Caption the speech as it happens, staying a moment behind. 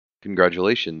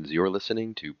Congratulations, you're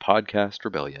listening to Podcast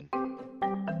Rebellion.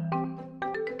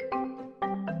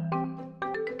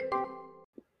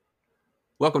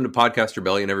 Welcome to Podcast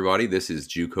Rebellion, everybody. This is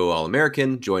JUCO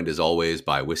All-American, joined as always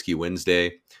by Whiskey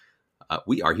Wednesday.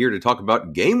 We are here to talk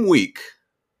about Game Week.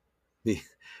 The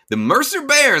Mercer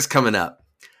Bears coming up.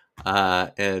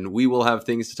 And we will have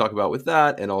things to talk about with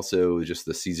that and also just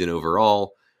the season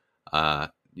overall.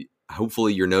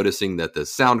 Hopefully you're noticing that the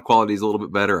sound quality is a little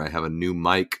bit better. I have a new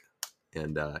mic.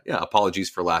 And apologies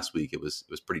for last week. It was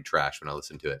pretty trash when I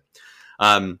listened to it.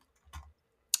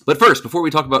 But first, before we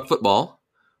talk about football,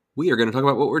 we are going to talk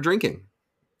about what we're drinking.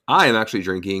 I am actually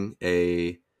drinking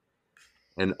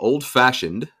an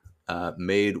old-fashioned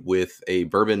made with a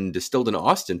bourbon distilled in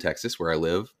Austin, Texas, where I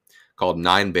live, called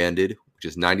 9 Banded, which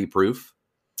is 90 proof.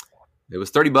 It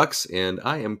was $30, and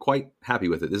I am quite happy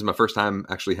with it. This is my first time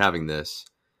actually having this.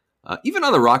 Even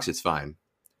on the rocks, it's fine.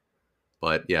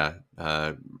 But yeah,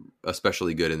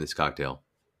 especially good in this cocktail.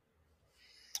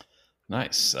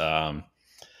 Nice.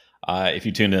 If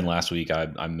you tuned in last week,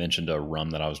 I mentioned a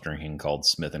rum that I was drinking called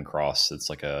Smith and Cross. It's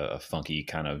like a funky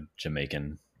kind of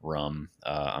Jamaican rum.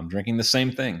 I'm drinking the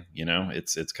same thing. You know,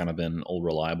 it's kind of been old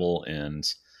reliable,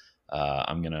 and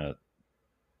I'm gonna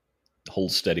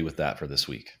hold steady with that for this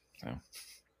week. So.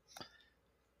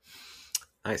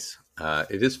 Nice.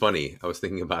 It is funny. I was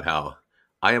thinking about how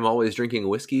I am always drinking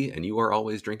whiskey, and you are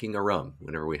always drinking a rum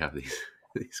whenever we have these.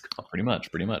 These calls. Pretty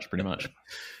much.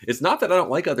 It's not that I don't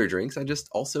like other drinks. I just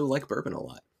also like bourbon a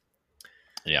lot.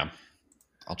 Yeah.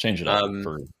 I'll change it up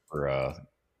for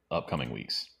upcoming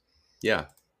weeks. Yeah.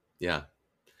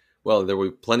 Well, there will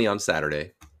be plenty on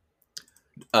Saturday.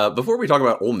 Before we talk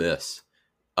about Ole Miss,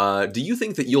 do you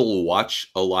think that you'll watch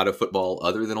a lot of football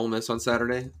other than Ole Miss on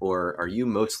Saturday? Or are you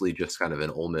mostly just kind of an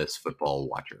Ole Miss football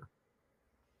watcher?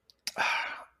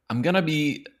 I'm going to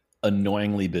be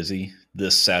annoyingly busy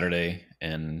this Saturday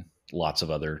and lots of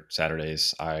other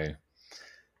Saturdays. I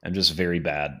am just very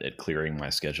bad at clearing my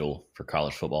schedule for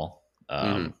college football.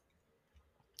 I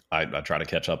try to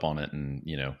catch up on it and,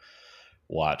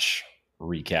 watch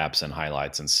recaps and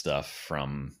highlights and stuff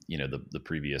from, the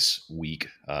previous week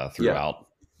throughout. Yeah.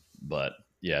 But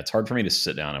yeah, it's hard for me to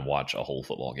sit down and watch a whole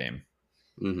football game.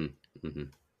 Mm-hmm. Mm-hmm.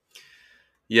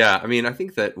 Yeah, I mean, I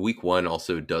think that week one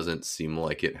also doesn't seem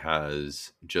like it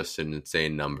has just an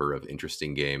insane number of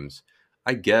interesting games.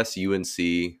 I guess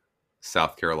UNC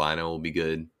South Carolina will be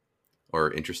good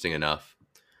or interesting enough.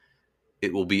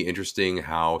 It will be interesting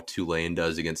how Tulane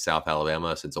does against South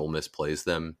Alabama since Ole Miss plays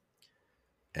them.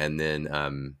 And then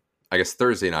I guess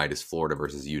Thursday night is Florida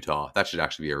versus Utah. That should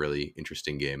actually be a really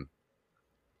interesting game.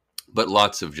 But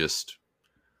lots of just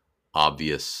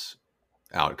obvious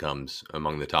outcomes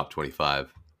among the top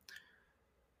 25.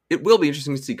 It will be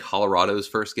interesting to see Colorado's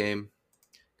first game,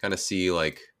 kind of see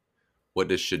like what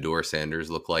does Shedeur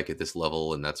Sanders look like at this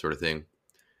level and that sort of thing.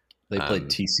 They played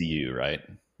TCU, right?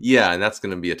 Yeah, and that's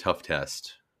going to be a tough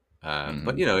test.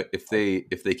 But if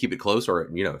they keep it close, or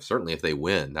certainly if they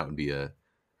win, that would be a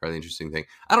really interesting thing.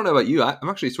 I don't know about you. I'm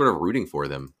actually sort of rooting for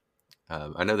them.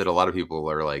 I know that a lot of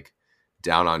people are like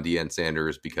down on Deion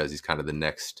Sanders because he's kind of the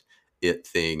next it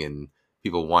thing, and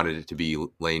people wanted it to be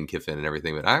Lane Kiffin and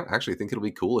everything, but I actually think it'll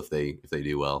be cool if they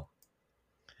do well.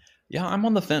 Yeah, I'm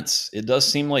on the fence. It does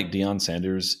seem like Deion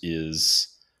Sanders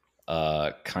is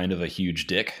kind of a huge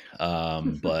dick,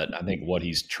 but I think what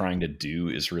he's trying to do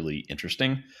is really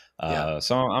interesting.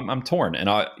 So I'm torn, and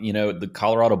the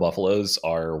Colorado Buffaloes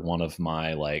are one of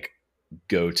my like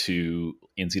go-to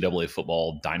NCAA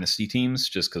football dynasty teams,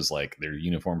 just because like their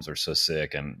uniforms are so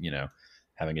sick, and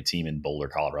having a team in Boulder,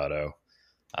 Colorado.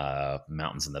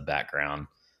 Mountains in the background.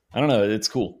 I don't know. It's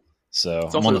cool. So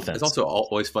I'm on the fence. It's also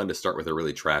always fun to start with a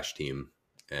really trash team,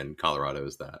 and Colorado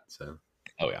is that. So.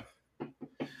 Oh yeah.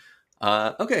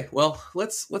 Okay. Well,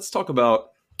 let's talk about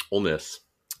Ole Miss.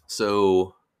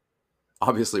 So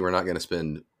obviously we're not going to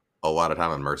spend a lot of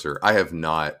time on Mercer.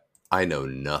 I know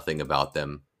nothing about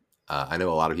them. I know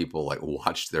a lot of people like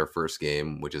watched their first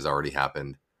game, which has already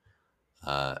happened.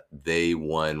 They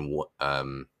won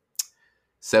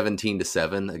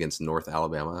 17-7 against North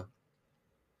Alabama.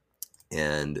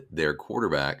 And their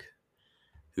quarterback,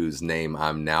 whose name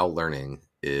I'm now learning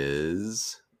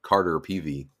is Carter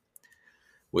Peavy,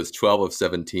 was 12 of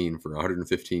 17 for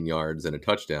 115 yards and a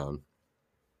touchdown.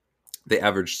 They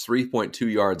averaged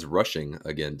 3.2 yards rushing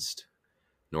against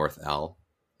North Al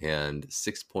and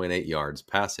 6.8 yards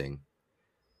passing.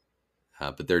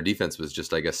 But their defense was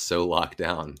just, I guess, so locked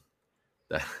down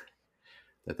that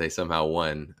they somehow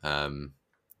won.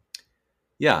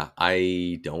 Yeah,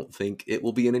 I don't think it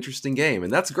will be an interesting game.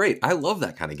 And that's great. I love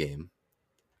that kind of game.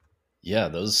 Yeah,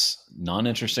 those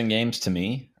non-interesting games to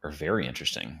me are very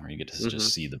interesting, where you get to Hmm.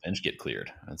 just see the bench get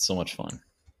cleared. It's so much fun.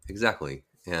 Exactly.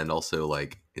 And also,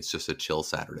 like, it's just a chill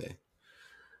Saturday.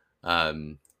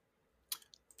 Um,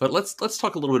 but let's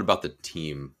talk a little bit about the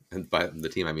team, and by the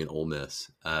team I mean Ole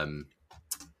Miss.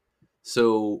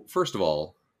 So first of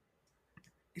all,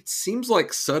 it seems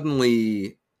like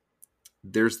suddenly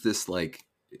there's this like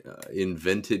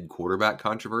invented quarterback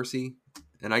controversy,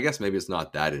 and I guess maybe it's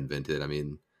not that invented. I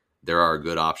mean, there are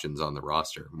good options on the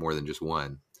roster, more than just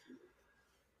one.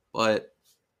 But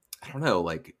I don't know,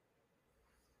 like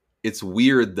it's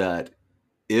weird that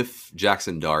if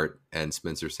Jackson Dart and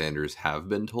Spencer Sanders have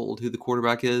been told who the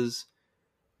quarterback is,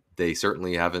 they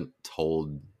certainly haven't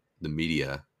told the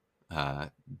media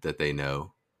that they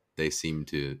know. They seem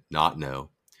to not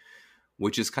know,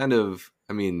 which is kind of,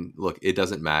 I mean, look, it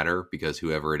doesn't matter because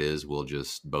whoever it is will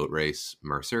just boat race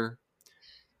Mercer.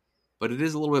 But it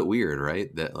is a little bit weird,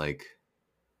 right? That, like,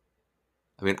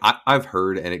 I mean, I've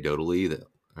heard anecdotally that,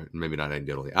 or maybe not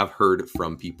anecdotally, I've heard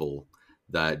from people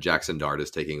that Jackson Dart is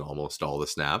taking almost all the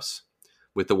snaps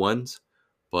with the ones.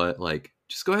 But, like,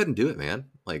 just go ahead and do it, man.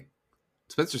 Like,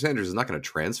 Spencer Sanders is not going to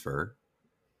transfer.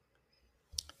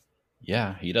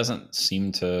 Yeah, he doesn't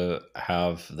seem to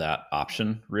have that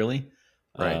option really,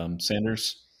 Right.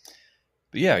 Sanders.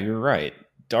 But yeah, you're right.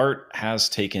 Dart has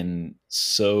taken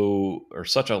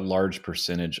such a large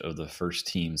percentage of the first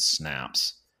team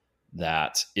snaps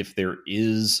that if there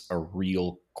is a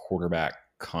real quarterback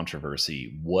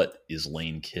controversy, what is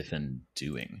Lane Kiffin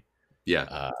doing? Yeah.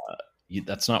 Uh,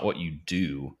 that's not what you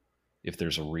do if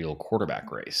there's a real quarterback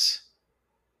race,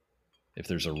 if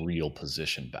there's a real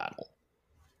position battle.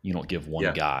 You don't give one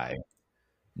Yeah. guy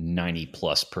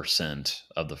 90+%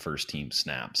 of the first team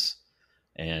snaps.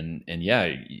 And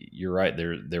yeah, you're right.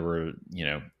 There were,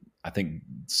 I think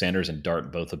Sanders and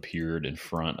Dart both appeared in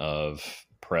front of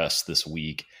press this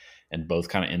week and both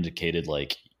kind of indicated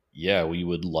like, yeah, we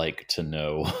would like to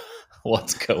know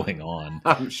what's going on,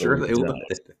 I'm but sure we they don't.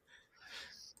 would.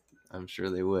 I'm sure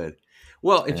they would.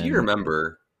 Well, if you And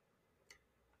remember,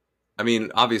 I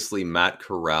mean, obviously Matt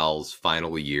Corral's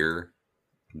final year,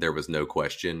 there was no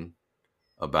question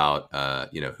about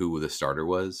who the starter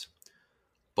was.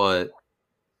 But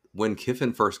when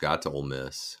Kiffin first got to Ole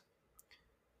Miss,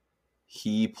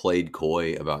 he played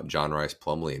coy about John Rice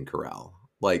Plumlee and Corral.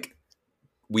 Like,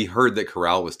 we heard that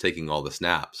Corral was taking all the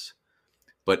snaps,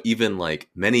 but even like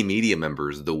many media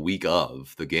members the week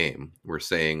of the game were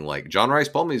saying like John Rice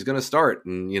Plumlee is going to start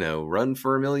and run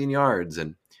for 1,000,000 yards,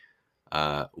 and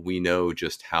we know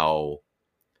just how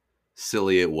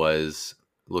silly it was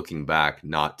looking back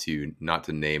not to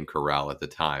name Corral at the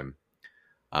time.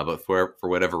 But for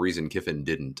whatever reason, Kiffin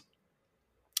didn't.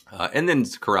 And then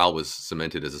Corral was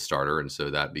cemented as a starter, and so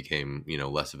that became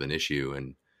less of an issue,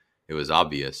 and it was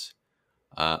obvious.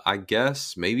 I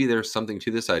guess maybe there's something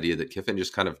to this idea that Kiffin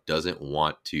just kind of doesn't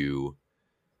want to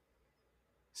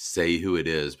say who it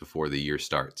is before the year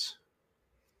starts.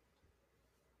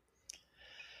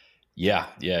 yeah,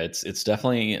 it's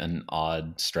definitely an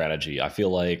odd strategy. I feel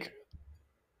like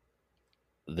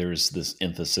there's this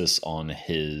emphasis on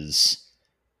his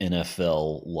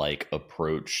NFL like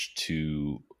approach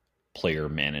to player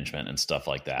management and stuff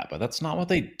like that. But that's not what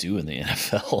they do in the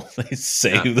NFL. They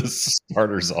say Yeah, who the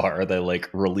starters are. They like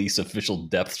release official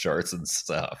depth charts and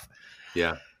stuff.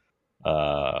 yeah.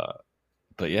 Uh,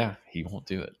 but yeah, he won't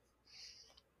do it.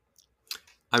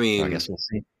 I So I mean, guess we'll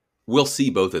see. we'll see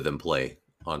both of them play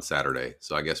on Saturday,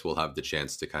 so I guess we'll have the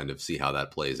chance to kind of see how that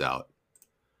plays out.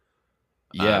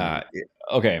 Yeah.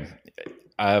 Okay.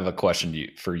 I have a question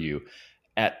for you.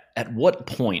 At what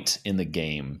point in the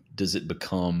game does it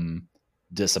become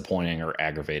disappointing or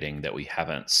aggravating that we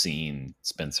haven't seen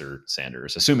Spencer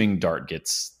Sanders, assuming Dart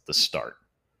gets the start?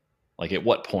 Like, at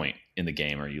what point in the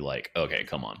game are you like, okay,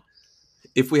 come on?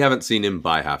 If we haven't seen him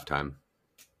by halftime.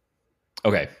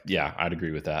 Okay, yeah, I'd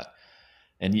agree with that.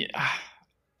 And yeah,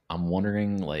 I'm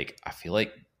wondering, like, I feel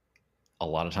like a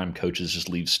lot of time coaches just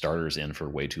leave starters in for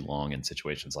way too long in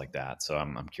situations like that. So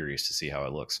I'm curious to see how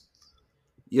it looks.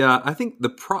 Yeah, I think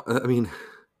I mean,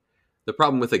 the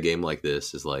problem with a game like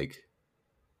this is like,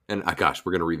 and gosh,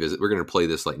 we're going to play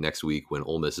this like next week when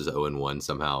Ole Miss is 0-1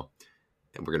 somehow,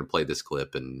 and we're going to play this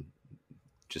clip and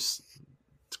just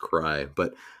cry.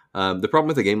 But the problem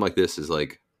with a game like this is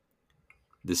like,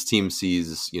 this team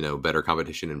sees better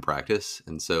competition in practice,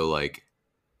 and so like,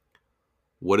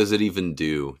 what does it even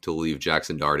do to leave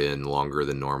Jackson Dart in longer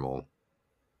than normal?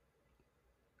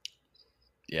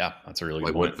 Yeah, that's a really good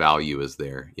Like, point. what value is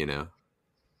there?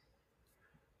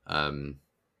 Um,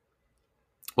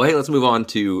 well, hey, let's move on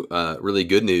to really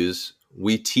good news.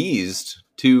 We teased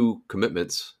two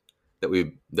commitments that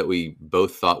we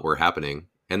both thought were happening,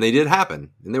 and they did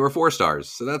happen, and they were 4 stars.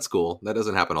 So that's cool. That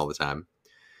doesn't happen all the time.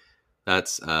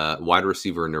 That's wide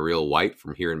receiver Nareel White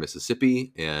from here in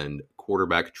Mississippi and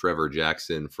quarterback Trevor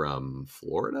Jackson from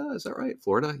Florida. Is that right?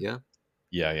 Florida, yeah.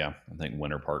 Yeah. I think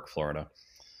Winter Park, Florida.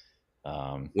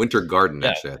 Winter Garden, Yeah.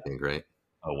 actually, I think, right?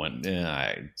 Oh,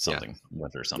 something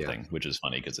winter something, which is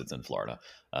funny because it's in Florida.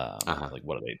 Like,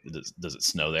 what are they? Does it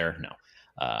snow there? No.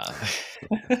 Uh,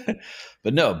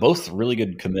 but no, both really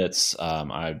good commits.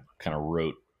 I kind of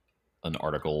wrote an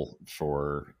article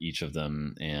for each of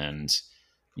them, and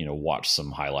watch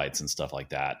some highlights and stuff like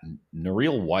that.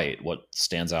 Nareel White, what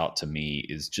stands out to me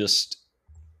is just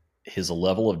his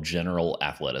level of general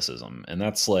athleticism, and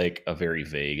that's like a very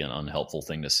vague and unhelpful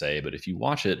thing to say. But if you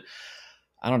watch it,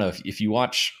 I don't know, if you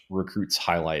watch recruits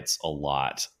highlights a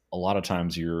lot of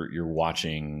times you're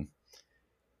watching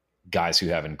guys who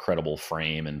have incredible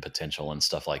frame and potential and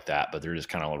stuff like that, but they're just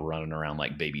kind of running around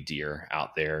like baby deer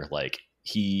out there. Like,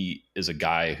 he is a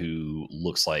guy who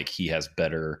looks like he has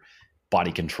better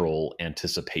body control,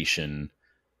 anticipation,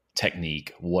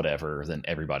 technique, whatever, than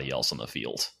everybody else on the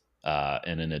field.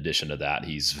 And in addition to that,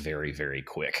 he's very, very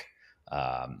quick.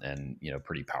 And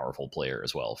pretty powerful player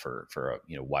as well for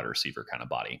a wide receiver kind of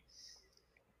body.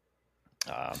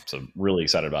 So really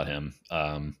excited about him.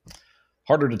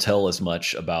 Harder to tell as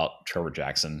much about Trevor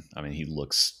Jackson. I mean, he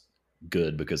looks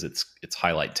good because it's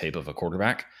highlight tape of a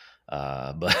quarterback,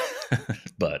 but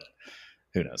but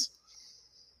who knows?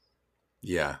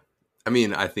 Yeah, I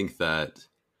mean, I think that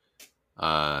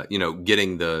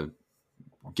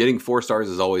getting 4 stars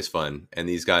is always fun, and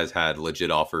these guys had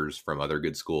legit offers from other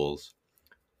good schools.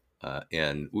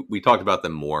 And we talked about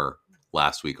them more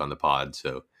last week on the pod.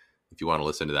 So if you want to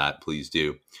listen to that, please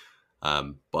do.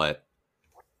 But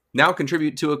now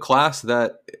contribute to a class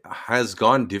that has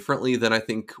gone differently than I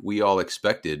think we all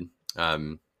expected.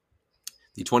 The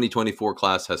 2024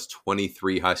 class has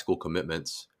 23 high school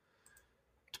commitments.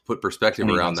 To put perspective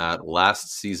around that,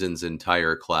 last season's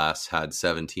entire class had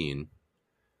 17.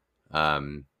 I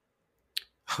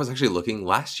was actually looking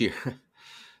last year.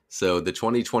 So the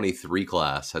 2023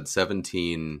 class had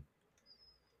 17,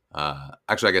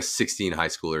 actually, I guess 16 high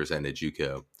schoolers and a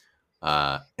JUCO,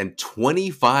 and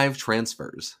 25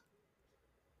 transfers.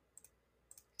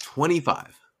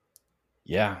 25.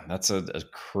 Yeah, that's a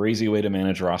crazy way to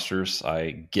manage rosters.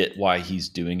 I get why he's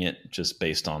doing it, just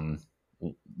based on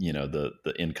the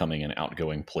incoming and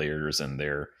outgoing players and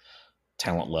their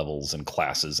talent levels and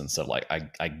classes and stuff. Like,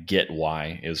 I get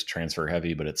why it was transfer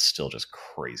heavy, but it's still just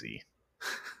crazy.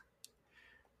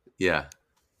 Yeah.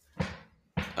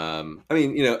 I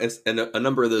mean, and a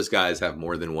number of those guys have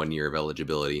more than 1 year of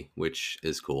eligibility, which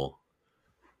is cool.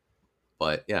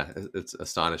 But yeah, it's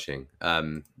astonishing.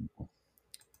 I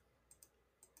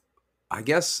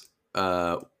guess,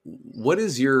 what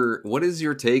is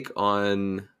your take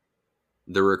on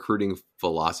the recruiting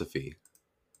philosophy,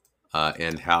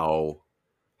 and how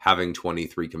having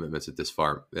 23 commitments at this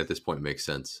point makes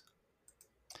sense?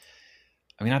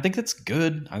 I mean, I think that's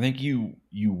good. I think you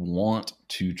want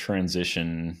to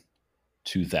transition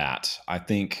to that. I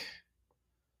think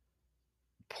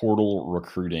portal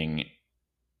recruiting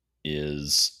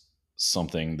is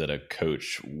something that a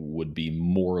coach would be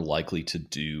more likely to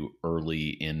do early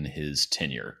in his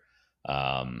tenure,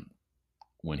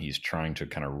 when he's trying to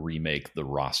kind of remake the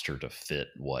roster to fit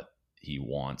what he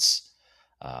wants.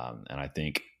 And I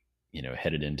think,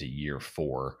 headed into year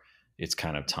 4, it's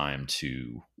kind of time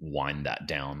to wind that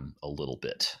down a little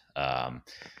bit.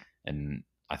 And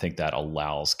I think that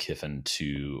allows Kiffin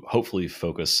to hopefully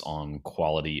focus on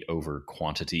quality over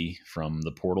quantity from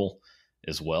the portal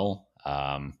as well.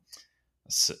 And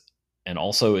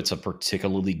also, it's a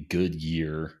particularly good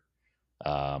year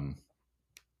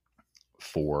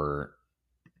for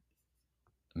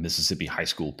Mississippi high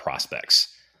school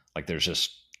prospects. Like, there's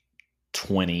just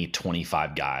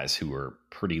 25 guys who are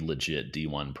pretty legit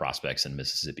D1 prospects in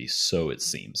Mississippi, so it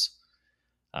seems.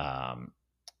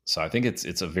 So I think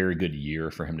it's a very good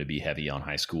year for him to be heavy on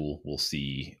high school. We'll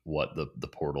see what the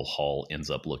portal haul ends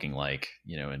up looking like,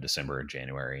 in December and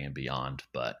January and beyond.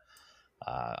 But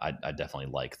I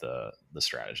definitely like the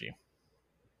strategy.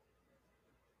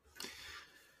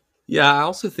 Yeah, I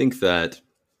also think that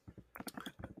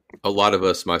a lot of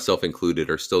us, myself included,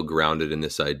 are still grounded in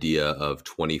this idea of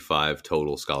 25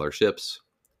 total scholarships.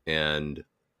 And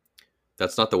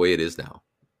that's not the way it is now.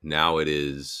 Now it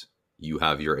is, you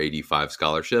have your 85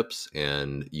 scholarships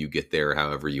and you get there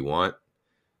however you want.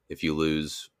 If you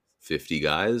lose 50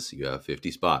 guys, you have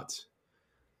 50 spots.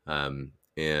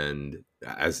 And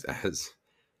as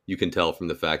you can tell from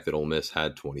the fact that Ole Miss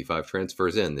had 25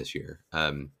 transfers in this year.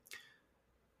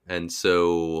 And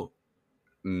so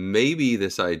maybe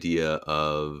this idea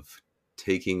of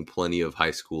taking plenty of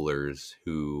high schoolers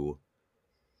who,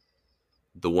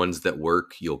 the ones that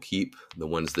work you'll keep, the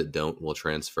ones that don't will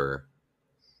transfer,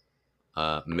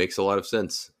 makes a lot of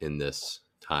sense in this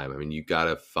time. I mean, you got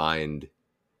to find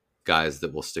guys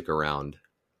that will stick around,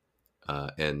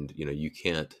 and you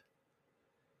can't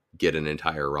get an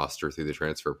entire roster through the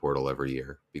transfer portal every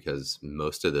year because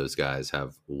most of those guys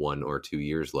have 1 or 2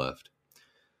 years left.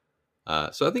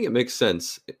 So I think it makes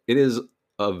sense. It is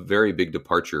a very big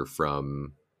departure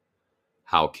from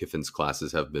how Kiffin's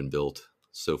classes have been built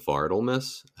so far at Ole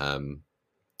Miss. And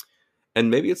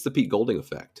maybe it's the Pete Golding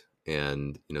effect.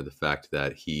 And, the fact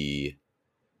that he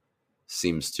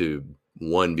seems to,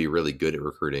 one, be really good at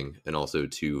recruiting and also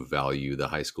to value the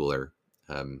high schooler.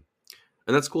 And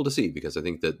that's cool to see because I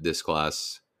think that this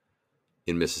class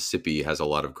in Mississippi has a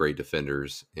lot of great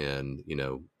defenders, and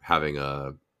having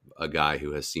a guy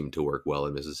who has seemed to work well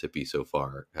in Mississippi so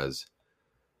far has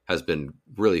been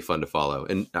really fun to follow.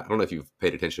 And I don't know if you've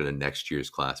paid attention to next year's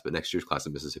class, but next year's class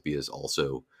in Mississippi is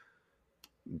also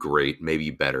great,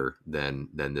 maybe better than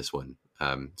this one.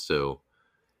 So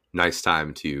nice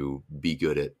time to be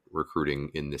good at recruiting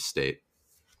in this state.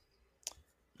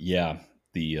 Yeah.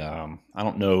 I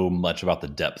don't know much about the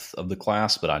depth of the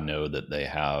class, but I know that they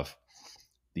have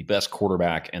the best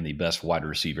quarterback and the best wide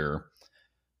receiver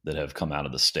that have come out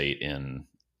of the state in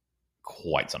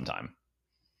quite some time.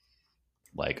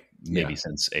 Like maybe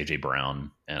since AJ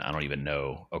Brown, and I don't even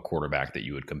know a quarterback that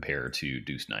you would compare to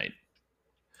Deuce Knight.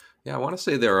 Yeah, I want to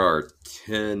say there are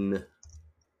 10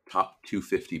 top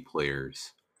 250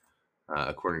 players,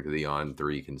 according to the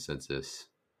On3 consensus.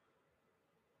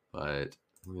 But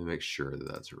let me make sure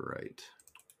that that's right.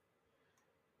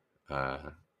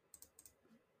 Well,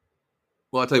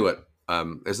 I'll tell you what.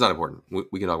 It's not important.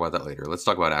 We can talk about that later. Let's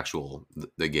talk about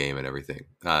the game and everything.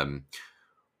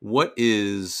 What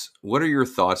are your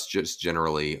thoughts just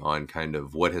generally on kind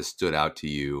of what has stood out to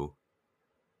you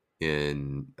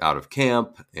out of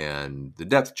camp and the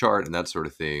depth chart and that sort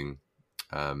of thing,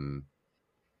 and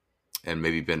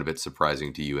maybe been a bit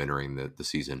surprising to you entering the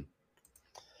season?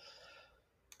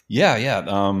 Yeah.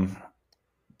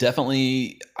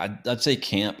 Definitely, I'd say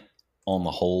camp on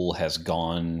the whole has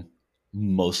gone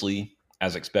mostly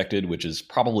as expected, which is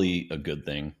probably a good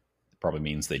thing. It probably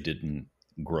means they didn't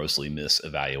grossly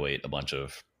misevaluate a bunch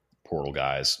of portal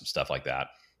guys, stuff like that.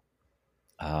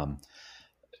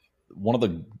 One of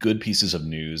the good pieces of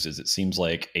news is it seems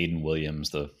like Aiden Williams,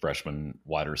 the freshman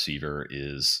wide receiver,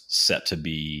 is set to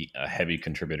be a heavy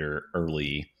contributor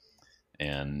early,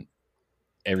 and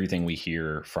everything we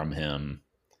hear from him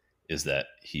is that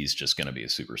he's just going to be a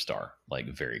superstar, like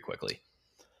very quickly.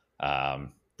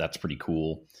 That's pretty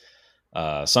cool.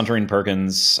 Suntarine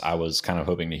Perkins, I was kind of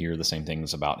hoping to hear the same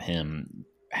things about him.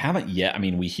 Haven't yet. I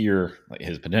mean, we hear like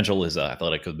his potential, his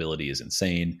athletic ability is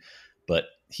insane, but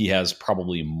he has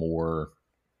probably more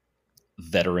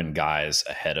veteran guys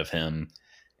ahead of him.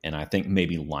 And I think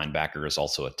maybe linebacker is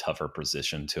also a tougher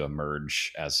position to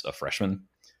emerge as a freshman.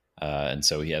 And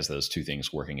so he has those two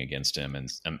things working against him. And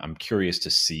I'm curious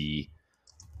to see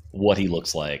what he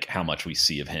looks like, how much we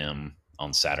see of him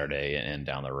on Saturday and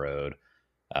down the road.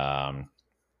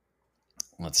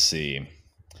 Let's see.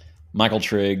 Michael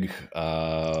Trigg,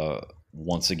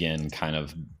 once again, kind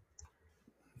of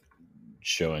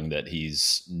showing that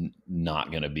he's not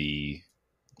going to be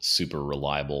super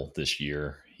reliable this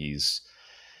year. He's,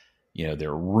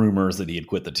 there are rumors that he had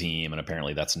quit the team, and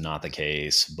apparently that's not the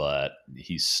case, but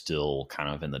he's still kind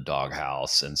of in the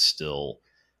doghouse and still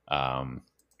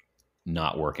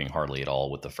not working hardly at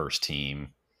all with the first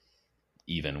team,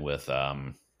 even with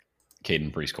Caden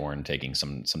Prieskorn taking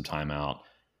some time out.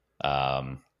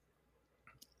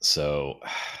 So,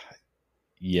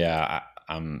 yeah,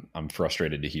 I'm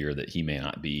frustrated to hear that he may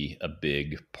not be a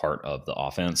big part of the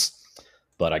offense.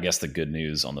 But I guess the good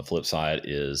news on the flip side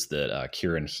is that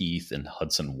Kieran Heath and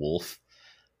Hudson Wolf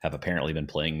have apparently been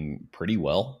playing pretty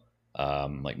well,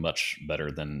 like much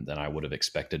better than I would have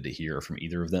expected to hear from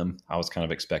either of them. I was kind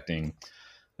of expecting,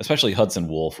 especially Hudson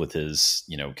Wolf with his,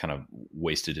 kind of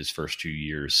wasted his first 2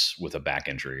 years with a back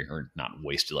injury, or not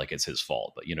wasted like it's his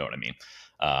fault, but you know what I mean?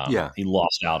 He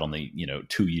lost out on the,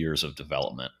 2 years of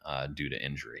development due to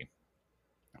injury.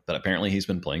 But apparently he's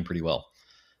been playing pretty well.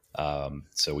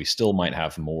 So we still might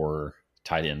have more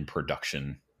tight end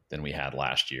production than we had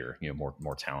last year,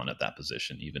 more talent at that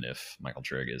position, even if Michael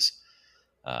Trigg is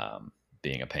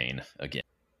being a pain again.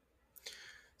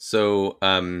 So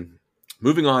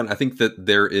moving on, I think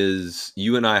that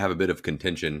you and I have a bit of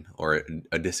contention or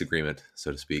a disagreement,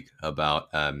 so to speak, about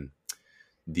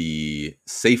the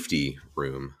safety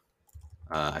room.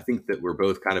 I think that we're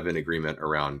both kind of in agreement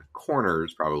around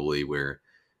corners, probably where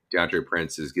DeAndre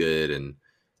Prince is good, and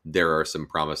there are some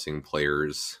promising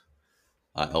players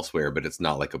elsewhere, but it's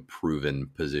not like a proven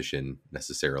position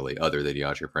necessarily, other than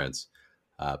DeAndre Prince.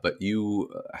 But you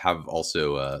have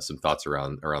also some thoughts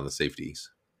around the safeties.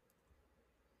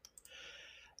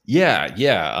 Yeah.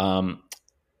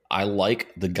 I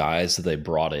like the guys that they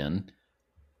brought in.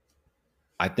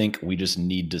 I think we just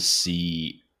need to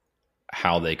see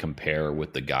how they compare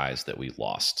with the guys that we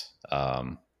lost.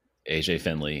 AJ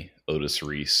Finley, Otis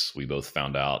Reese, we both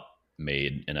found out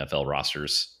made NFL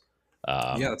rosters.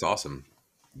 Yeah, that's awesome.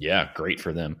 Yeah, great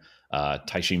for them.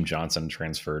 Tysheem Johnson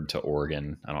transferred to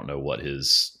Oregon. I don't know what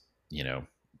his,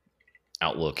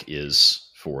 outlook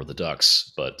is for the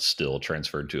Ducks, but still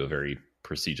transferred to a very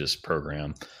prestigious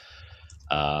program.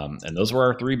 And those were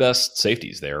our three best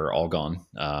safeties. They're all gone.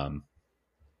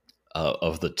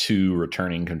 Of the two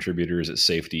returning contributors at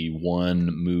safety, one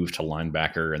moved to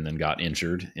linebacker and then got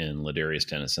injured in Ladarius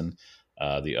Tennyson.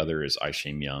 The other is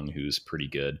Aisheem Young, who's pretty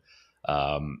good.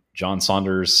 John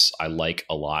Saunders, I like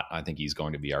a lot. I think he's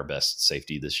going to be our best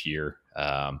safety this year.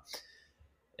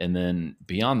 And then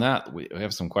beyond that, we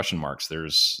have some question marks.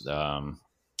 There's, oh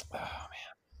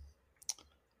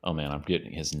man, I'm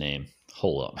getting his name.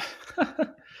 Hold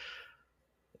up.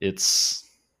 It's,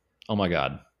 oh my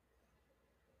God.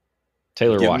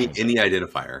 Taylor Give Washington. me any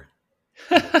identifier.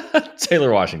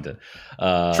 Taylor Washington.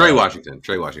 Trey Washington.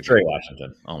 Trey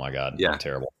Washington. Oh my God. Yeah.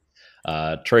 Terrible.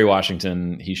 Trey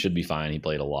Washington, he should be fine. He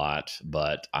played a lot,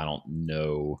 but I don't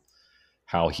know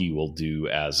how he will do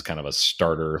as kind of a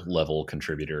starter level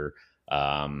contributor.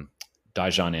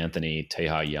 Dijon Anthony,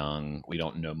 Teha Young, we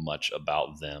don't know much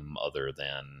about them other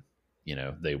than,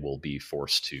 they will be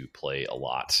forced to play a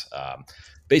lot.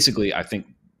 Basically, I think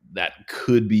that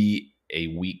could be a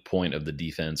weak point of the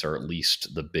defense, or at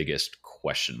least the biggest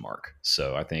question mark.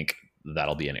 So I think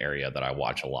that'll be an area that I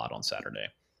watch a lot on Saturday.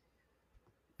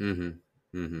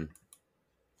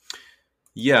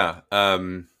 Yeah.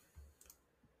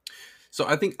 So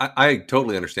I think I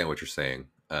totally understand what you're saying.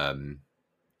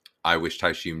 I wish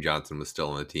Tysheem Johnson was still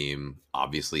on the team.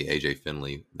 Obviously, AJ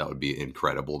Finley, that would be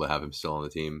incredible to have him still on the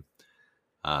team.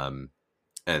 And,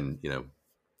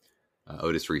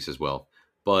 Otis Reese as well.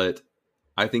 But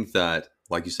I think that,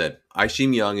 like you said,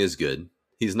 Aisheem Young is good.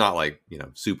 He's not like,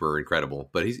 super incredible,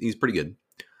 but he's pretty good.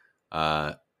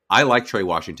 I like Trey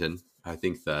Washington. I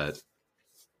think that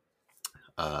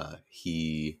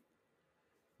he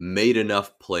made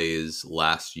enough plays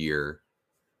last year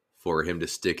for him to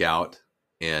stick out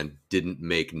and didn't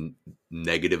make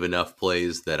negative enough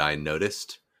plays that I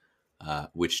noticed,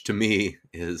 which to me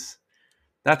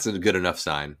that's a good enough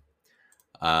sign.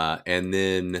 And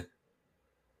then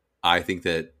I think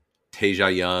that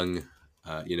Teja Young,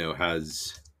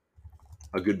 has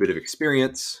a good bit of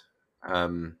experience.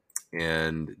 And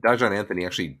Dijon Anthony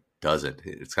actually doesn't.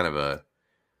 It's kind of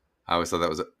I always thought that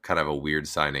was kind of a weird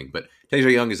signing. But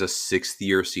Teja Young is a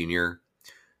 6th-year senior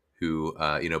who,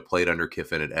 played under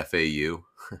Kiffin at FAU,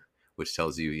 which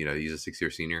tells you, he's a 6-year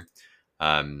senior.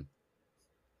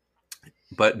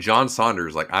 But John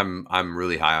Saunders, I'm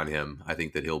really high on him. I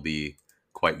think that he'll be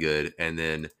quite good. And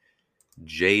then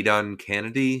Jaden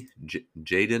Kennedy.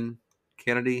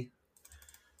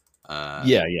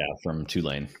 From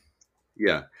Tulane.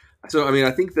 Yeah. So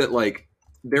I think that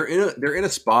they're in a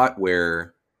spot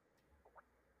where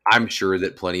I'm sure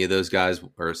that plenty of those guys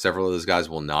or several of those guys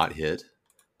will not hit,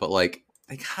 but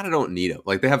they kind of don't need them.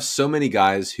 They have so many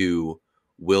guys who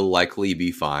will likely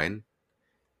be fine,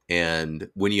 and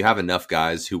when you have enough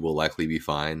guys who will likely be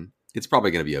fine, it's probably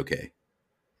going to be okay.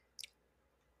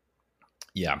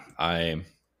 Yeah, I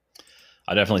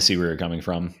definitely see where you're coming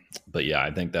from, but yeah,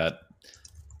 I think that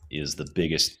is the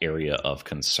biggest area of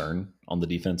concern on the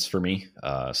defense for me.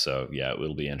 So yeah, it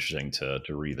will be interesting to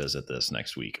revisit this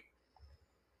next week.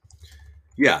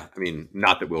 Yeah,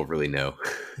 not that we'll really know,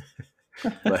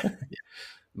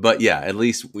 but yeah, at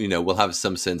least we'll have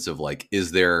some sense of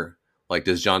is there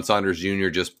does John Saunders Jr.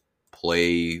 just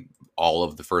play all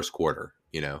of the first quarter?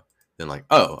 Then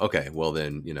oh, okay, well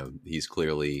then he's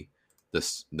clearly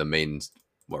the main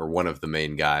or one of the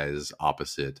main guys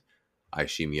opposite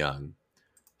Aisheem Young.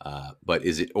 But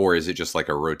is it just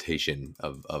a rotation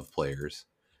of players?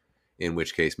 In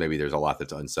which case, maybe there's a lot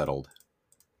that's unsettled.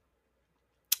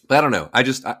 But I don't know.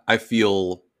 I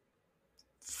feel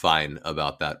fine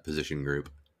about that position group.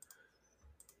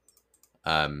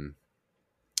 The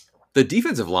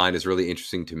defensive line is really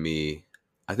interesting to me.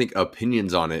 I think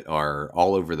opinions on it are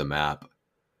all over the map.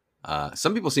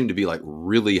 Some people seem to be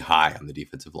really high on the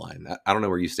defensive line. I don't know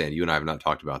where you stand. You and I have not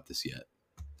talked about this yet.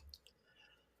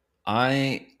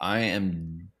 I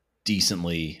am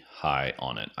decently high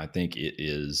on it. I think it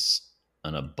is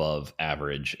an above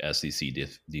average SEC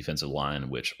defensive line,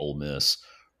 which Ole Miss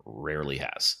rarely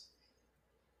has.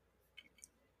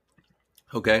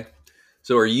 Okay.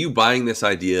 So are you buying this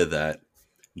idea that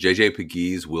JJ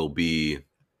Pegues will be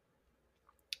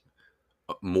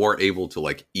more able to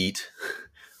like eat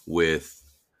with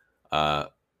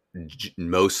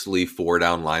mostly 4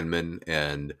 down linemen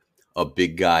and a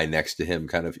big guy next to him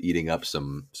kind of eating up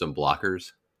some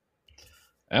blockers?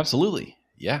 Absolutely.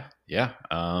 Yeah. Yeah.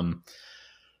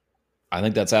 I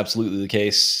think that's absolutely the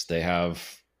case. They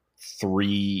have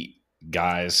 3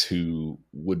 guys who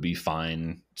would be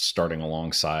fine starting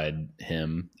alongside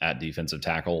him at defensive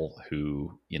tackle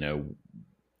who,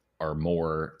 are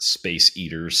more space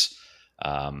eaters.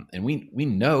 And we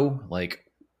know, like,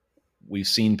 we've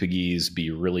seen Pegues be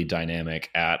really dynamic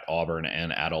at Auburn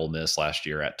and at Ole Miss last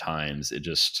year at times.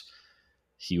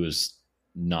 He was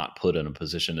not put in a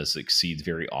position to succeed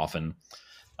very often.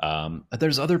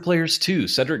 There's other players too.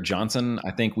 Cedric Johnson,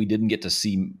 I think we didn't get to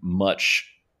see much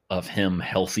of him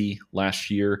healthy last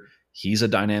year. He's a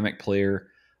dynamic player.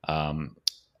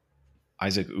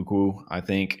 Isaac Ukwu, I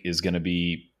think, is going to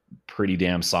be pretty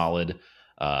damn solid.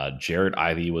 Jarrett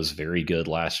Ivey was very good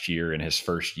last year in his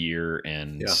first year,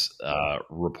 and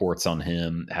reports on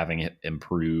him having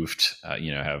improved,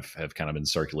 have kind of been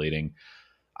circulating.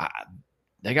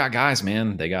 They got guys,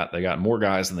 man. They got more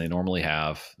guys than they normally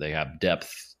have. They have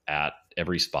depth at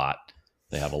every spot.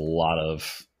 They have a lot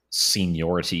of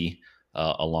seniority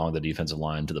along the defensive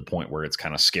line to the point where it's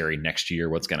kind of scary next year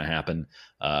what's going to happen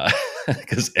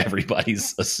because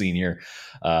everybody's a senior.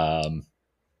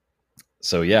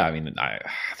 So yeah, I mean, I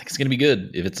think it's going to be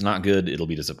good. If it's not good, it'll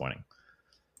be disappointing.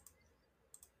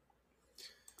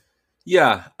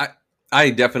 Yeah, I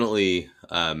definitely,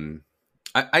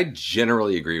 I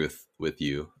generally agree with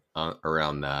you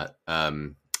around that.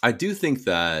 I do think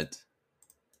that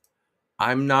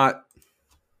I'm not.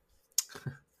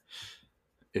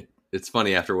 It's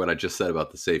funny after what I just said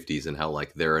about the safeties and how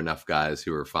like there are enough guys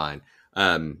who are fine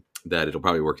that it'll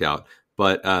probably work out.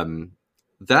 But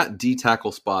that D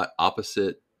tackle spot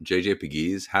opposite JJ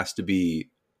Pegues has to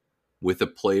be with a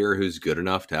player who's good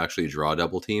enough to actually draw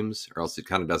double teams, or else it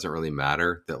kind of doesn't really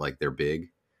matter that like they're big.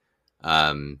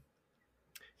 And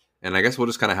I guess we'll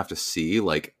just kind of have to see,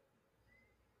 like,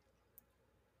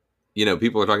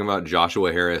 people are talking about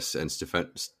Joshua Harris and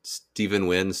Stephon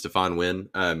Wynn.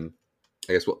 I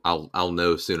guess I'll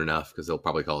know soon enough because they'll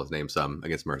probably call his name some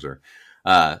against Mercer.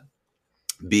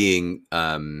 Being,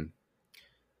 battling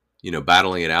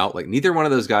it out. Like neither one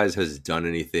of those guys has done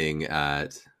anything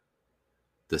at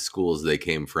the schools they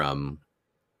came from.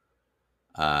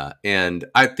 And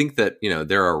I think that,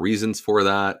 there are reasons for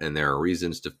that and there are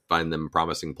reasons to find them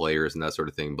promising players and that sort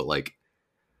of thing. But like,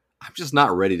 I'm just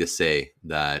not ready to say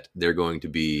that they're going to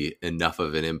be enough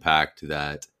of an impact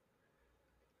that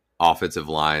offensive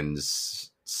lines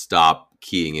stop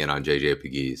keying in on JJ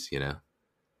Pegues,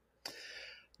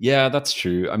 Yeah, that's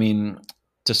true. I mean,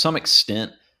 to some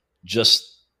extent,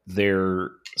 just their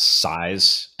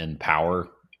size and power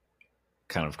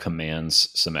kind of commands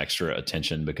some extra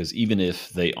attention because even if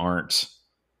they aren't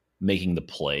making the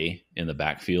play in the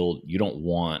backfield, you don't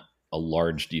want a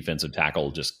large defensive tackle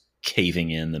just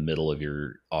caving in the middle of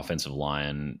your offensive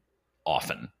line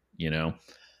often,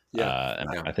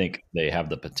 I think they have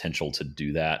the potential to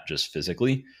do that just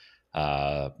physically.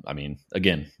 I mean,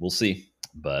 again, we'll see,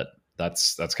 but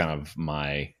that's kind of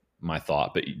my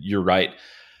thought. But you're right.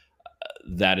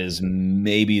 That is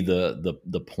maybe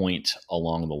the point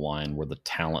along the line where the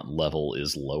talent level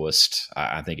is lowest.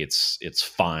 I think it's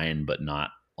fine, but not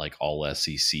like all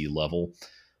SEC level.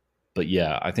 But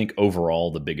yeah, I think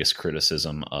overall the biggest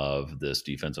criticism of this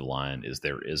defensive line is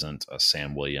there isn't a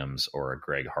Sam Williams or a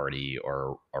Greg Hardy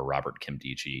or a Robert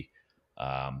Kimdichie,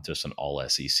 just an all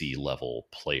SEC level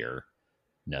player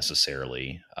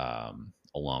necessarily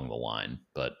along the line,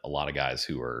 but a lot of guys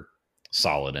who are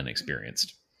solid and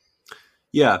experienced.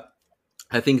 Yeah,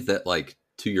 I think that like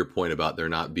to your point about there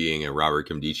not being a Robert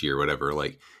Kimdichie or whatever,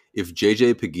 like if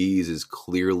JJ Pegues is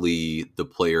clearly the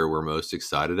player we're most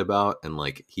excited about, and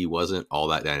like he wasn't all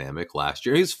that dynamic last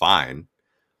year, he's fine,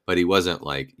 but he wasn't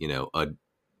like,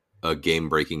 a game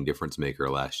breaking difference maker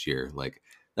last year. Like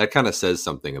that kind of says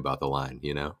something about the line,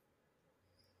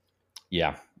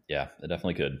 Yeah, it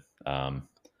definitely could.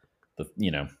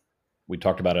 We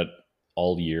talked about it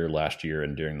all year last year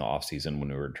and during the offseason when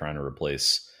we were trying to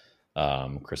replace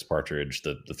Chris Partridge.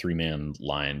 The 3-man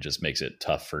line just makes it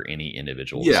tough for any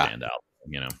individual to stand out.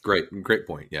 Great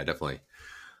point. Yeah, definitely.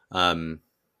 Okay,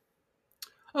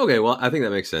 well, I think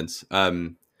that makes sense.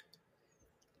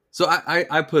 So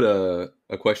I put a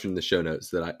question in the show notes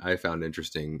that I found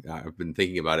interesting. I've been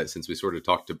thinking about it since we sort of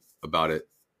about it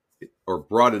or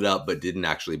brought it up, but didn't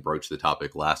actually broach the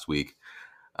topic last week.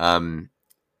 And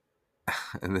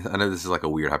I know this is like a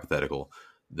weird hypothetical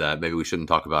that maybe we shouldn't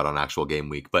talk about on actual game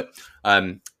week, but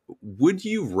would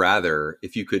you rather,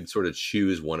 if you could sort of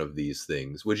choose one of these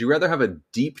things, would you rather have a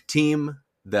deep team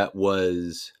that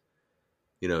was,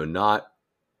 not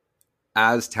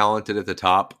as talented at the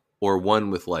top, or one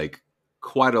with like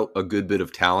quite a good bit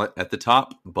of talent at the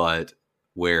top, but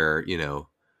where,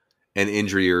 an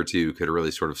injury or two could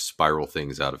really sort of spiral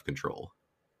things out of control?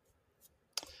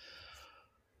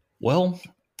 Well,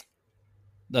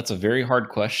 that's a very hard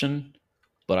question,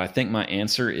 but I think my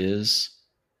answer is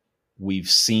we've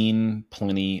seen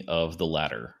plenty of the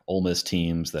latter. Ole Miss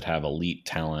teams that have elite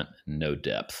talent, no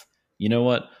depth. You know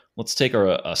what? Let's take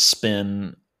a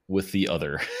spin with the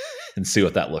other and see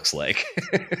what that looks like.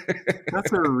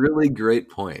 That's a really great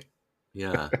point.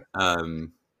 Yeah.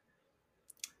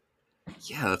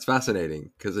 Yeah, that's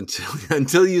fascinating because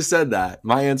until you said that,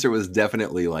 my answer was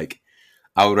definitely like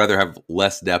I would rather have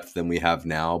less depth than we have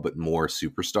now, but more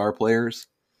superstar players.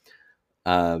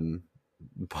 But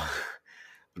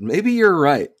maybe you're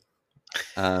right.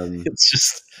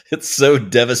 It's so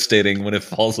devastating when it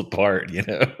falls apart,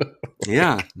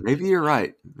 Yeah, maybe you're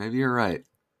right. Maybe you're right.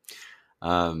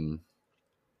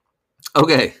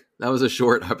 Okay, that was a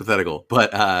short hypothetical,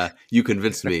 but you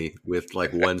convinced me with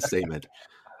like one statement.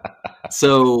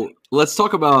 So let's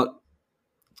talk about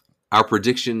our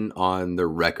prediction on the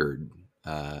record.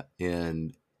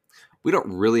 And we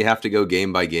don't really have to go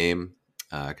game by game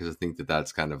because I think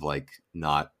that's kind of like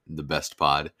not the best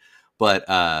pod.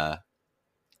 But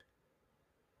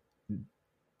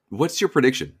what's your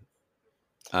prediction?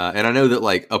 And I know that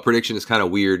like a prediction is kind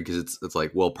of weird because it's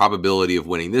like, well, probability of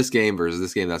winning this game versus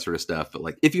this game, that sort of stuff. But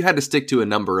like, if you had to stick to a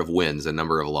number of wins, a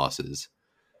number of losses,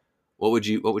 what would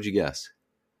you guess?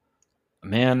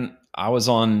 Man, I was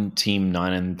on team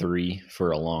 9-3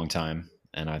 for a long time,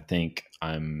 and I think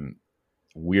I'm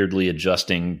weirdly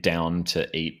adjusting down to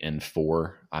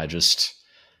 8-4. I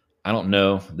don't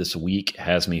know. This week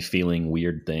has me feeling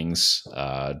weird things.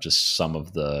 Just some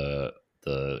of the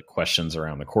questions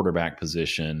around the quarterback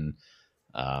position,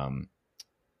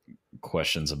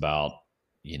 questions about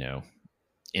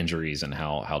injuries and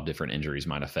how different injuries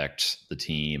might affect the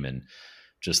team, and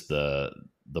just the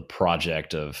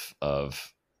project of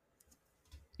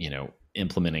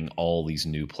implementing all these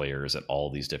new players at all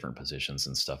these different positions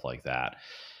and stuff like that.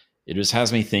 It just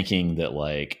has me thinking that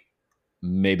like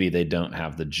maybe they don't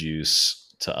have the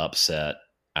juice to upset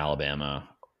Alabama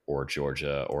or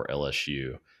Georgia or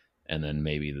LSU, and then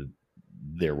maybe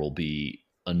there will be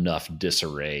enough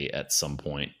disarray at some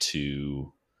point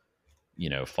to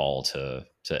fall to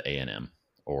A&M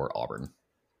or Auburn.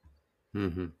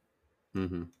 Mm-hmm.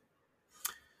 Mm-hmm.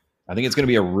 I think it's going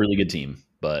to be a really good team,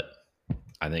 but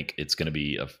I think it's going to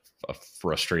be a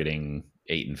frustrating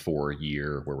 8-4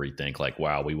 year where we think like,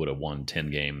 wow, we would have won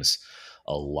 10 games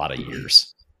a lot of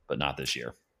years, but not this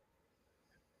year.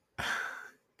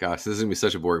 Gosh, this is gonna be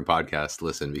such a boring podcast to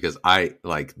listen because I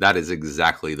like that is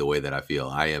exactly the way that I feel.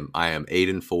 I am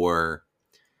 8-4,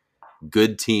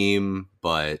 good team,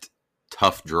 but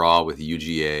tough draw with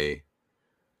UGA,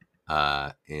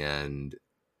 and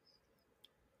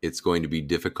it's going to be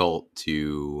difficult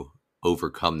to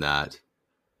overcome that.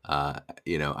 I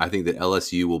think that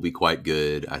LSU will be quite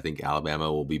good. I think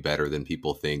Alabama will be better than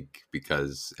people think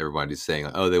because everybody's saying,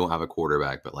 oh, they won't have a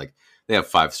quarterback, but like they have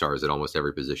 5 stars at almost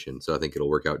every position. So I think it'll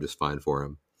work out just fine for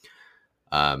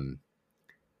them.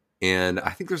 And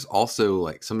I think there's also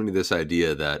like something to this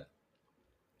idea that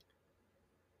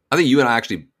I think you and I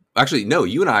no,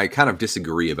 you and I kind of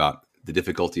disagree about the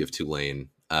difficulty of Tulane.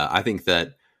 I think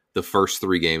that the first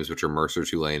 3 games, which are Mercer,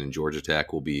 Tulane, and Georgia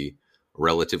Tech, will be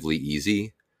relatively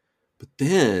easy. But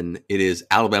then it is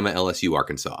Alabama, LSU,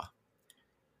 Arkansas.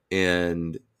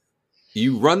 And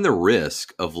you run the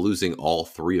risk of losing all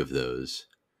 3 of those.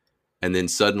 And then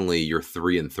suddenly you're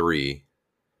 3-3.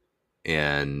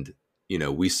 And,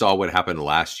 we saw what happened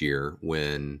last year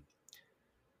when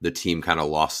the team kind of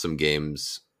lost some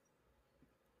games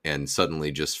and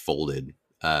suddenly just folded.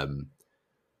 I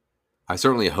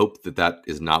certainly hope that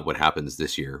is not what happens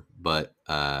this year. But,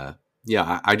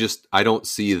 yeah, I don't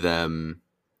see them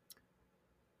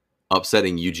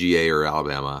upsetting UGA or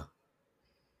Alabama.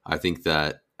 I think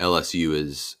that LSU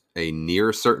is a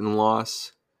near certain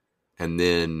loss, and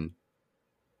then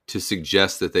to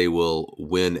suggest that they will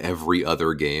win every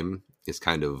other game is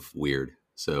kind of weird.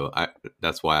 So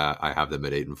that's why I have them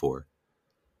at 8-4.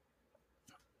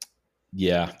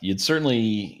 Yeah, you'd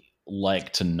certainly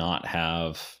like to not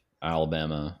have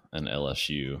Alabama and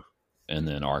LSU, and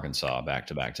then Arkansas back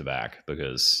to back to back.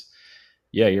 Because,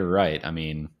 yeah, you're right. I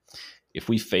mean, if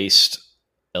we faced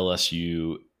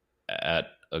LSU at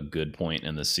a good point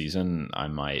in the season, I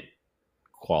might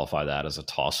qualify that as a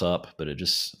toss up. But it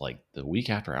just like the week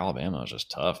after Alabama was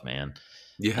just tough, man.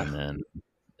 Yeah.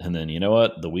 And then you know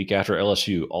what? The week after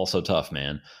LSU also tough,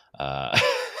 man. Uh,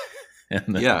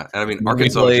 and then Yeah. And I mean, we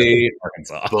Arkansas just play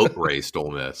Arkansas. boat raced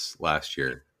Ole Miss last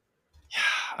year.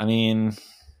 I mean,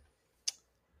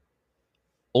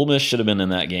 Ole Miss should have been in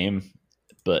that game,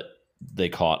 but they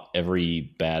caught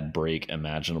every bad break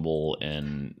imaginable,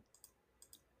 and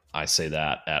I say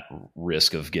that at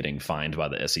risk of getting fined by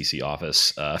the SEC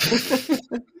office.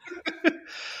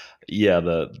 Yeah,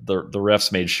 the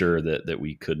refs made sure that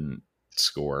we couldn't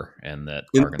score, and that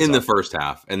Arkansas in the first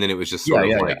half, and then it was just yeah, sort of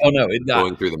yeah, like yeah. Oh no, it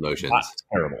going through the got motions.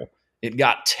 terrible. It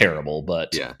got terrible, but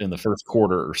Yeah. in the first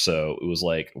quarter or so, it was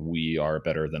like we are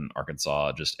better than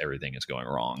Arkansas. Just everything is going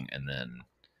wrong, and then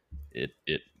it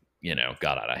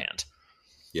got out of hand.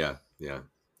 Yeah, yeah.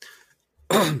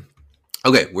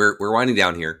 Okay, we're winding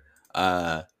down here.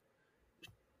 I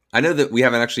know that we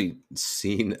haven't actually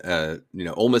seen.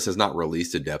 Ole Miss has not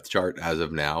released a depth chart as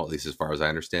of now, at least as far as I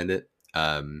understand it.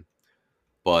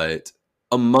 But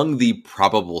among the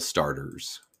probable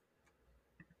starters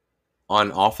on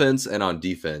offense and on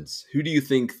defense, who do you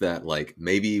think that like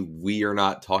maybe we are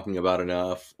not talking about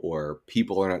enough, or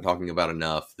people are not talking about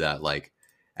enough, that like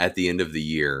at the end of the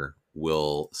year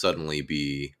will suddenly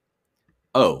be,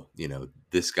 oh,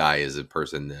 this guy is a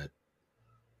person that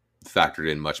factored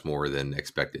in much more than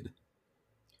expected?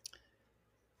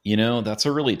 That's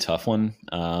a really tough one.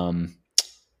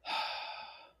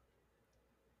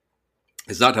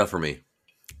 It's not tough for me.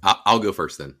 I'll go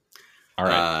first then. All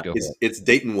right, go for it. It's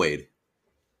Dayton Wade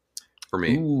for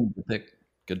me. Ooh,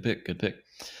 good pick.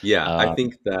 Yeah, I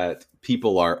think that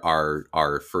people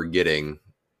are forgetting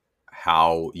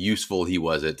how useful he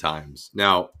was at times.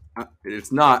 Now,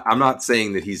 I'm not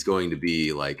saying that he's going to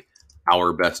be like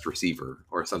our best receiver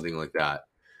or something like that,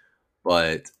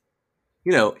 but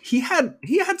he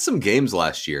had some games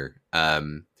last year. I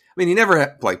mean, he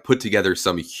never like put together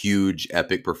some huge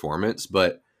epic performance,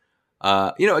 but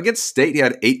against State, he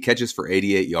had 8 catches for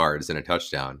 88 yards and a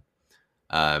touchdown.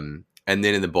 And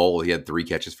then in the bowl, he had 3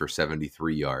 catches for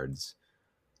 73 yards.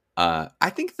 I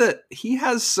think that he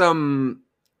has some,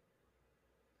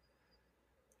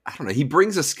 I don't know, he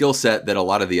brings a skill set that a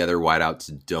lot of the other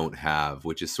wideouts don't have,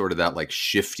 which is sort of that like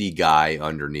shifty guy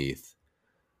underneath.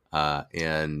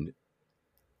 And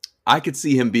I could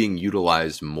see him being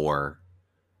utilized more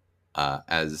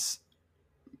as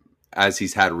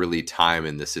he's had really time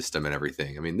in the system and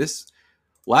everything. I mean, this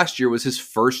last year was his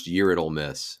first year at Ole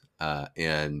Miss,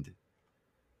 and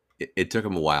it took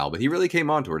him a while, but he really came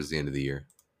on towards the end of the year.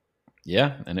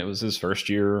 Yeah, and it was his first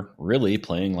year really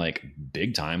playing like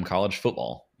big time college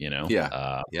football.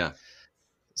 Yeah.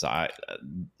 So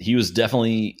he was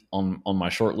definitely on my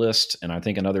short list, and I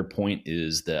think another point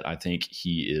is that I think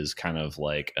he is kind of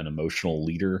like an emotional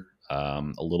leader, a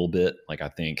little bit. Like I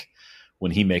think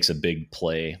when he makes a big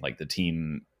play, like the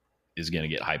team is going to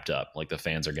get hyped up, like the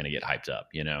fans are going to get hyped up.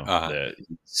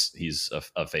 He's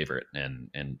a favorite,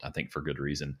 and I think for good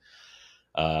reason.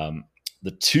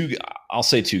 I'll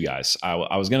say 2 guys.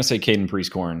 I was going to say Caden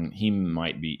Priestcorn. He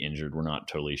might be injured. We're not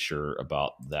totally sure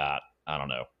about that. I don't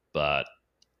know, but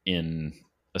in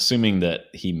assuming that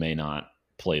he may not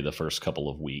play the first couple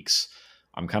of weeks,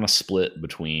 I'm kind of split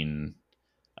between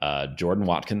Jordan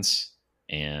Watkins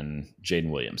and Jaden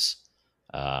Williams.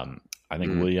 I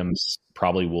think Williams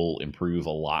probably will improve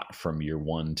a lot from year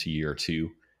 1 to year 2,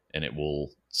 and it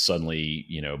will suddenly,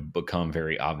 become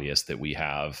very obvious that we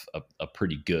have a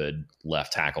pretty good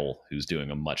left tackle who's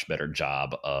doing a much better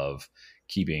job of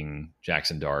keeping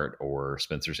Jackson Dart or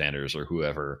Spencer Sanders or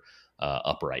whoever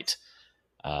upright.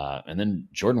 And then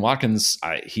Jordan Watkins,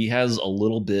 he has a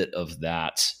little bit of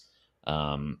that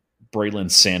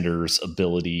Braylon Sanders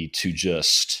ability to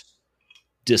just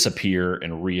disappear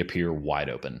and reappear wide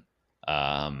open.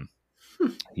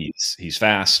 He's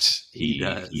fast. He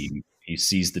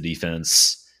sees the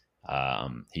defense.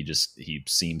 He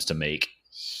seems to make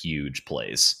huge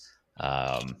plays.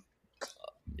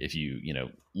 If you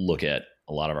look at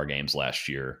a lot of our games last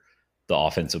year, the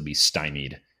offense would be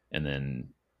stymied, and then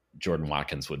Jordan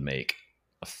Watkins would make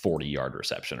a 40-yard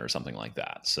reception or something like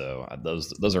that. So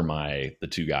those are the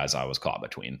 2 guys I was caught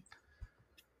between.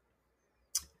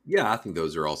 Yeah, I think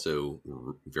those are also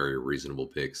very reasonable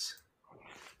picks.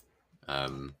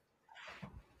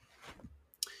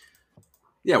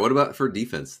 Yeah, what about for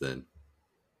defense then?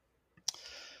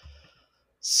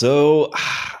 So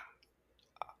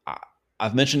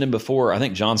I've mentioned him before. I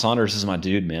think John Saunders is my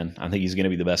dude, man. I think he's going to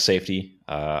be the best safety.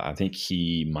 I think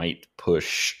he might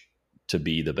push to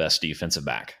be the best defensive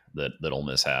back that Ole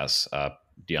Miss has.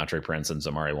 DeAndre Prince and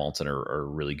Zamari Walton are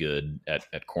really good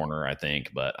at corner, I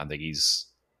think. But I think he's,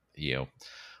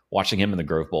 watching him in the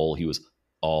Grove Bowl, he was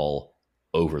all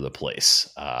over the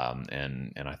place.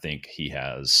 And I think he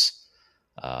has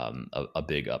a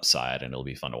big upside, and it'll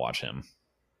be fun to watch him.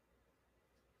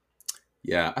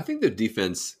 Yeah, I think the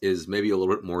defense is maybe a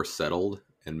little bit more settled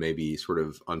and maybe sort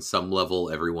of on some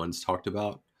level everyone's talked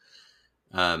about.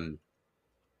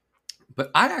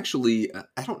 But I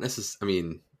don't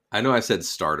necessarily, I know I said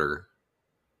starter,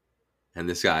 and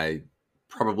this guy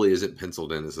probably isn't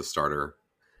penciled in as a starter,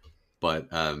 but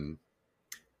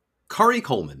Kari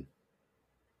Coleman.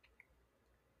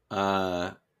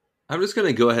 I'm just going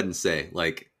to go ahead and say,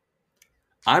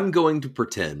 I'm going to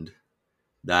pretend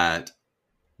that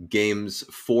games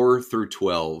 4 through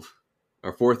 12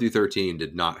 or 4 through 13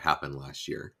 did not happen last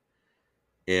year.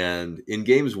 And in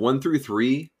games 1 through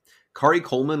 3, Kari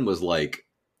Coleman was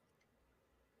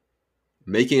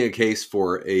making a case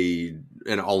for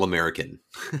an All-American.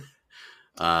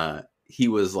 He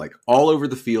was all over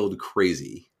the field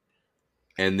crazy.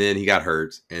 And then he got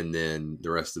hurt. And then the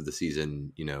rest of the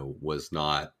season, was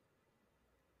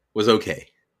okay.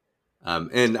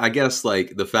 And I guess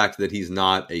the fact that he's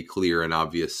not a clear and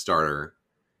obvious starter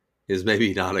is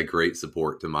maybe not a great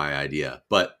support to my idea,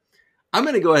 but I'm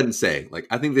going to go ahead and say,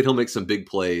 I think that he'll make some big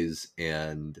plays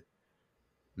and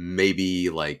maybe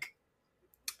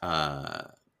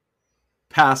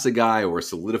pass a guy or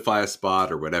solidify a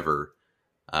spot or whatever.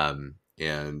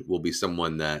 And will be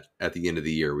someone that at the end of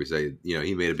the year, we say,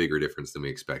 he made a bigger difference than we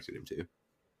expected him to.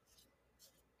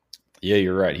 Yeah,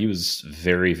 you're right. He was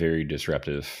very, very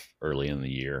disruptive early in the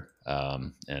year.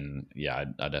 And yeah,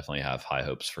 I definitely have high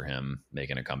hopes for him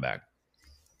making a comeback.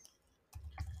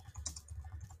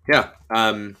 Yeah.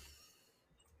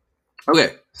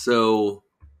 Okay. So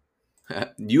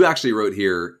you actually wrote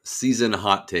here season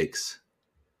hot takes.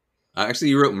 Actually,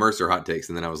 you wrote Mercer hot takes,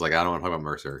 and then I was like, I don't want to talk about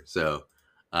Mercer. So,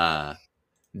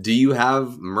 do you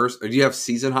have Mercer? Do you have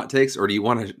season hot takes, or do you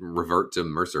want to revert to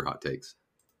Mercer hot takes?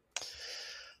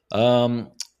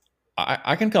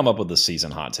 I can come up with a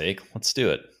season hot take. Let's do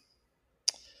it.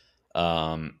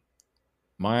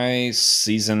 My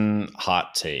season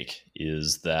hot take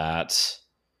is that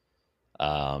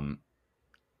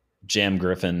Jam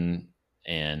Griffin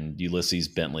and Ulysses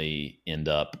Bentley end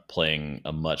up playing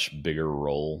a much bigger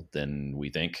role than we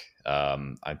think.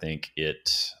 I think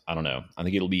I don't know. I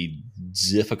think it'll be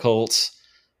difficult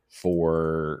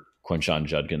for Quinshon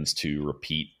Judkins to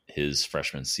repeat his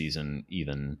freshman season,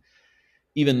 even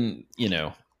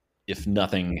if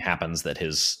nothing happens that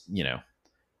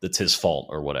that's his fault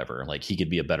or whatever. He could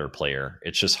be a better player.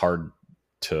 It's just hard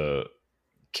to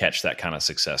catch that kind of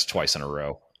success twice in a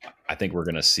row. I think we're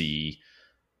going to see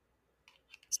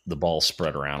the ball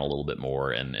spread around a little bit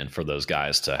more, and for those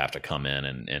guys to have to come in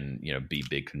and be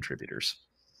big contributors.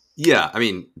 Yeah,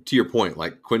 to your point,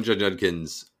 Quinshon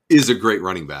Judkins is a great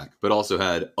running back, but also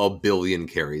had a billion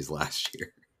carries last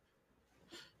year.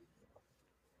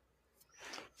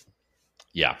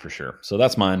 Yeah, for sure. So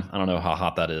that's mine. I don't know how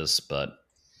hot that is, but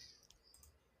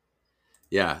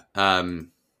yeah.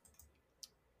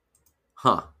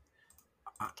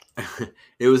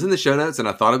 It was in the show notes and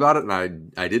I thought about it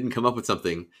and I didn't come up with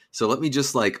something. So let me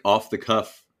just off the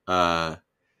cuff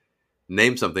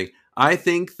name something. I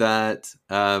think that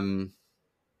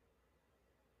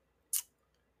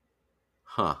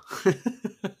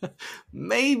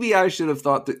maybe I should have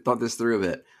thought this through a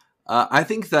bit. I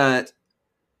think that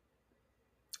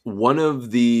one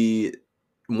of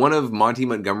Monty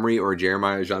Montgomery or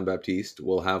Jeremiah Jean-Baptiste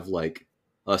will have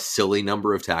a silly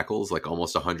number of tackles,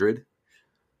 almost 100.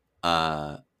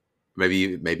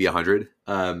 Maybe 100.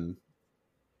 And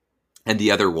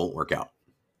the other won't work out.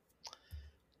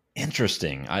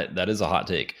 Interesting. That is a hot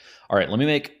take. All right, let me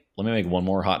make one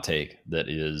more hot take that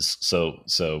is so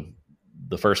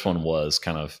the first one was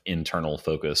kind of internal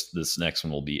focused. This next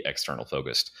one will be external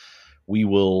focused. We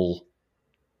will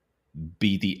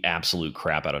beat the absolute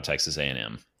crap out of Texas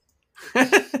A&M.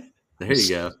 There you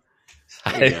go.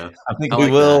 I think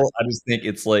we will. That. I just think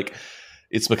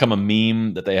it's become a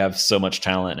meme that they have so much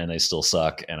talent and they still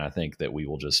suck. And I think that we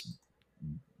will just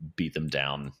beat them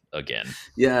down again.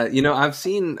 Yeah.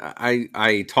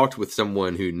 I talked with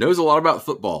someone who knows a lot about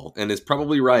football and is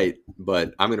probably right,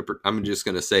 but I'm just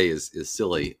going to say is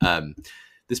silly.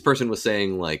 This person was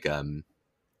saying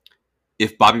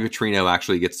if Bobby Petrino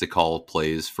actually gets to call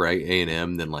plays for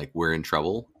A&M, then we're in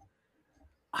trouble.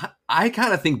 I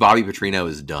kind of think Bobby Petrino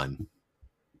is done.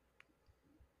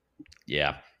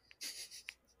 Yeah.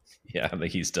 Yeah, I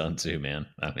think he's done too, man.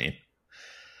 I mean,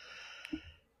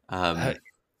 Um,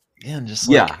 again, just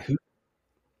like yeah,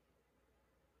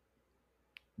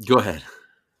 go ahead.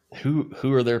 who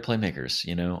are their playmakers?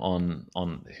 You know,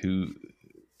 on who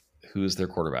is their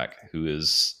quarterback? Who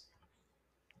is,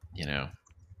 you know,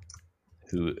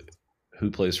 who who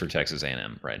plays for Texas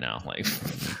A&M right now? Like,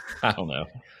 I don't know.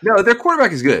 No, their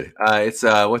quarterback is good. It's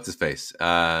what's his face?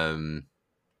 What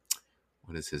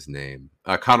is his name?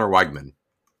 Connor Weigman.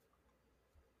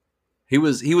 He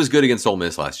was good against Ole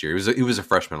Miss last year. He was a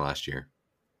freshman last year.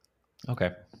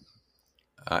 Okay.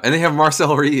 And they have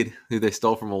Marcel Reed, who they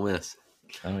stole from Ole Miss.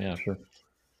 Oh yeah, sure.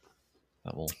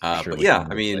 That will But surely yeah,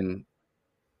 come I into play. mean,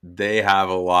 they have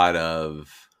a lot of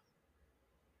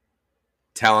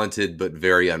talented but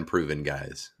very unproven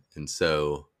guys, and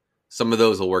so some of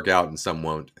those will work out and some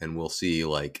won't, and we'll see,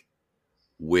 like,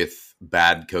 with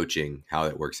bad coaching how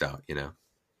it works out.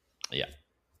 Yeah.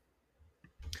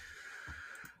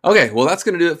 Okay, well, that's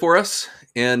going to do it for us.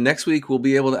 And next week, we'll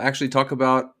be able to actually talk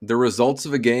about the results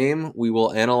of a game. We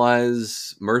will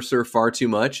analyze Mercer far too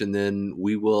much, and then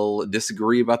we will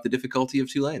disagree about the difficulty of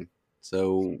Tulane.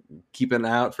 So keep an eye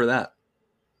out for that.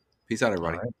 Peace out, All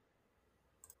everybody. right.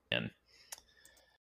 And